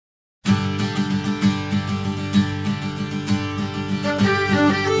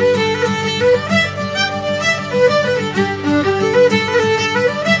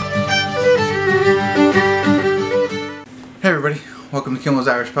Welcome to Kimmel's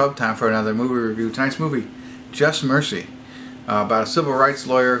Irish Pub. Time for another movie review. Tonight's movie, Just Mercy, about a civil rights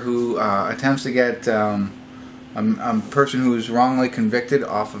lawyer who attempts to get a person who is wrongly convicted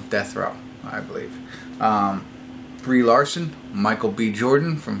off of death row, I believe. Brie Larson, Michael B.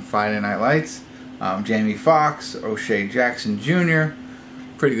 Jordan from Friday Night Lights, Jamie Foxx, O'Shea Jackson Jr.,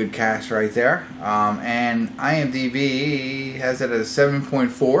 pretty good cast right there. And IMDb has it at a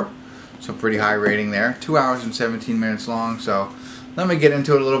 7.4, so pretty high rating there. 2 hours and 17 minutes long, so let me get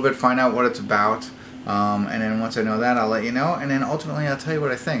into it a little bit, find out what it's about, and then once I know that, I'll let you know, and then ultimately I'll tell you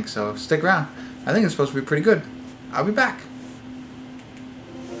what I think, so stick around. I think it's supposed to be pretty good. I'll be back.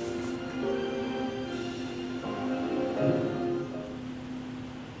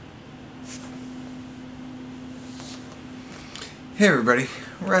 Hey everybody,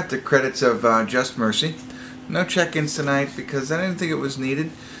 we're at the credits of Just Mercy. No check-ins tonight because I didn't think it was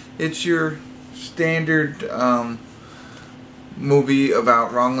needed. It's your standard movie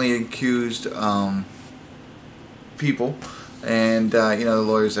about wrongly accused people, and you know, the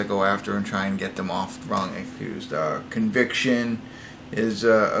lawyers that go after and try and get them off wrongly accused. Conviction is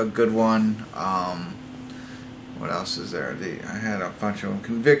a good one. What else is there? I had a bunch of them.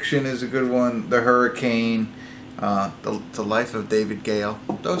 Conviction is a good one. The Hurricane. The Life of David Gale,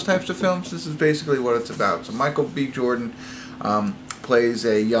 those types of films. This is basically what it's about. So Michael B. Jordan plays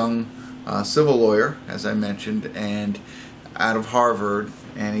a young civil lawyer, as I mentioned, and out of Harvard,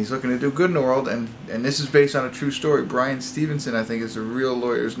 and he's looking to do good in the world, and this is based on a true story. Brian Stevenson, I think, is the real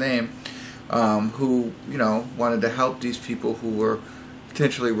lawyer's name, who, you know, wanted to help these people who were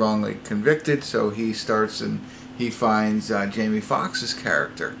potentially wrongly convicted. So he starts and he finds Jamie Foxx's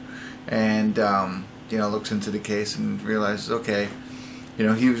character, and you know, looks into the case and realizes, okay, you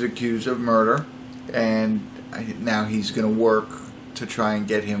know, he was accused of murder, and now he's going to work to try and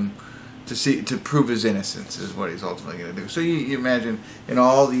get him to prove his innocence is what he's ultimately going to do. So you imagine in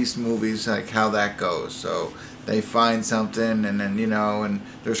all these movies like how that goes. So they find something, and then, you know, and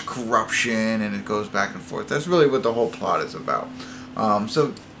there's corruption, and it goes back and forth. That's really what the whole plot is about.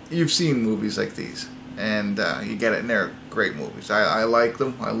 So you've seen movies like these, and you get it, and they're great movies. I like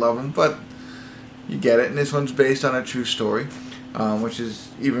them, I love them, but you get it, and this one's based on a true story, which is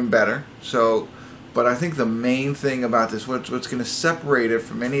even better. So, but I think the main thing about this, what's going to separate it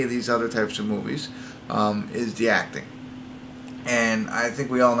from any of these other types of movies, is the acting. And I think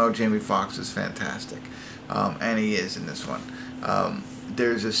we all know Jamie Foxx is fantastic, and he is in this one.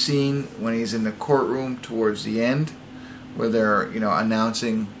 There's a scene when he's in the courtroom towards the end, where they're, you know,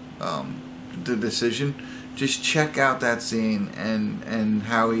 announcing the decision. Just check out that scene and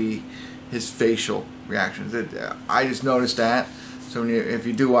how his facial reactions. I just noticed that. So if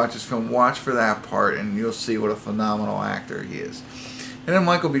you do watch this film, watch for that part, and you'll see what a phenomenal actor he is. And then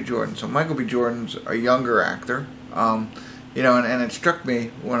Michael B. Jordan. So Michael B. Jordan's a younger actor. You know, and it struck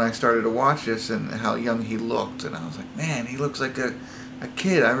me when I started to watch this and how young he looked. And I was like, man, he looks like a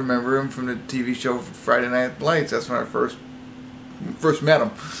kid. I remember him from the TV show Friday Night Lights. That's when I first met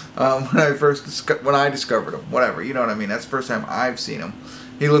him. When I discovered him. Whatever, you know what I mean? That's the first time I've seen him.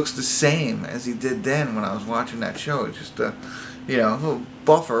 He looks the same as he did then when I was watching that show. It's just you know, a little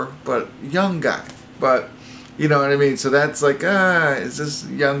buffer, but young guy. But, you know what I mean? So that's like, is this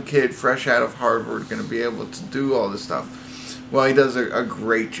young kid fresh out of Harvard going to be able to do all this stuff? Well, he does a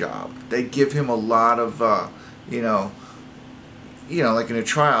great job. They give him a lot of, you know, like in a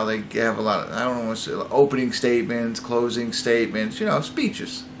trial, they have a lot of, I don't know what's opening statements, closing statements, you know,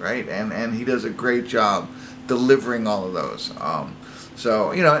 speeches, right? And he does a great job delivering all of those.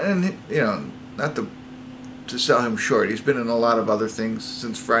 So, you know, and, you know, not to sell him short, he's been in a lot of other things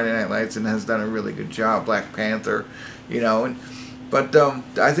since Friday Night Lights and has done a really good job. Black Panther, you know, but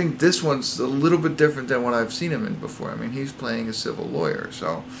I think this one's a little bit different than what I've seen him in before. I mean, he's playing a civil lawyer,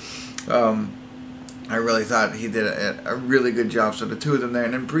 so I really thought he did a really good job. So the two of them there,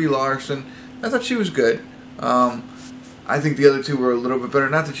 and then Brie Larson, I thought she was good. I think the other two were a little bit better.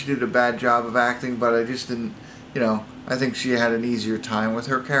 Not that she did a bad job of acting, but I just didn't, you know, I think she had an easier time with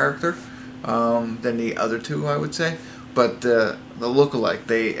her character than the other two, I would say. But the look-alike,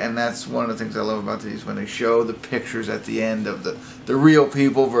 and that's one of the things I love about these, when they show the pictures at the end of the real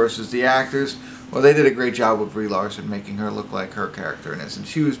people versus the actors. Well, they did a great job with Brie Larson, making her look like her character in this. And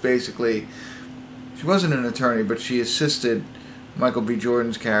she was basically, she wasn't an attorney, but she assisted Michael B.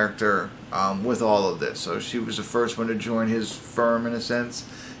 Jordan's character with all of this. So she was the first one to join his firm, in a sense,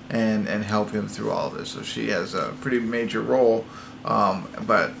 and help him through all of this. So she has a pretty major role.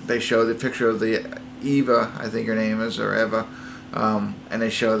 But they show the picture of the Eva, I think her name is, or Eva, and they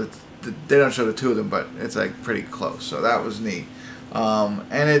show that they don't show the two of them, but it's like pretty close. So that was neat.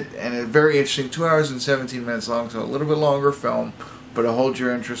 And it very interesting. 2 hours and 17 minutes long, so a little bit longer film. but it holds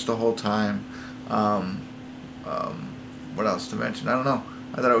your interest the whole time. What else to mention? I don't know.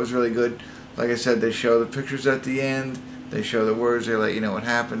 I thought it was really good. Like I said, they show the pictures at the end. They show the words. They let you know what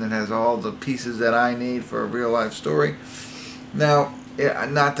happened. It has all the pieces that I need for a real life story. Now, yeah,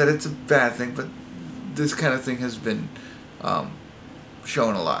 not that it's a bad thing, but this kind of thing has been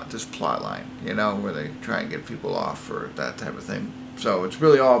shown a lot. This plot line, you know, where they try and get people off for that type of thing. So it's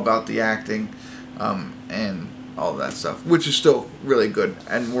really all about the acting and all that stuff, which is still really good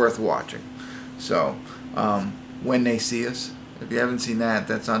and worth watching. So, When They See Us, if you haven't seen that,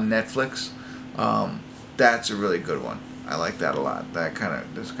 that's on Netflix. That's a really good one. I like that a lot.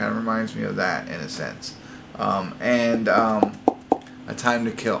 This kind of reminds me of that in a sense. And A Time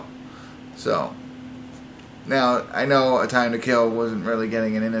to Kill. So, now, I know A Time to Kill wasn't really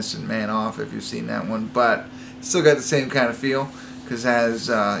getting an innocent man off if you've seen that one, but still got the same kind of feel, because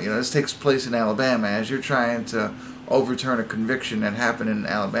this takes place in Alabama. As you're trying to overturn a conviction that happened in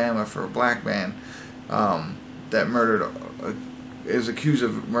Alabama for a black man that is accused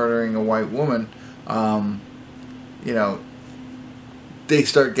of murdering a white woman, they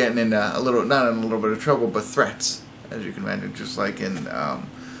start getting into not in a little bit of trouble, but threats, as you can imagine, just like in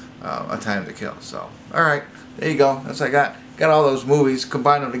A Time to Kill. So, all right, there you go. That's what I got. Got all those movies,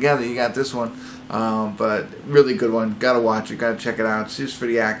 combine them together, you got this one. But really good one. Gotta watch it. Gotta check it out. It's just for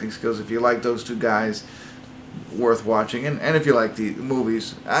the acting skills. If you like those two guys, worth watching. And if you like the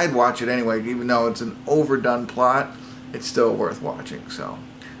movies, I'd watch it anyway. Even though it's an overdone plot, it's still worth watching. So,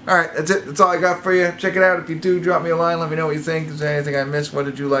 all right, that's it. That's all I got for you. Check it out. If you do, drop me a line. Let me know what you think. Is there anything I missed? What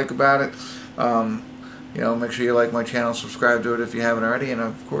did you like about it? Make sure you like my channel. Subscribe to it if you haven't already. And,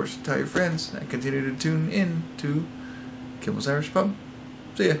 of course, tell your friends. And continue to tune in to Kimmel's Irish Pub.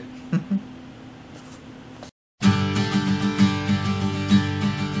 See ya.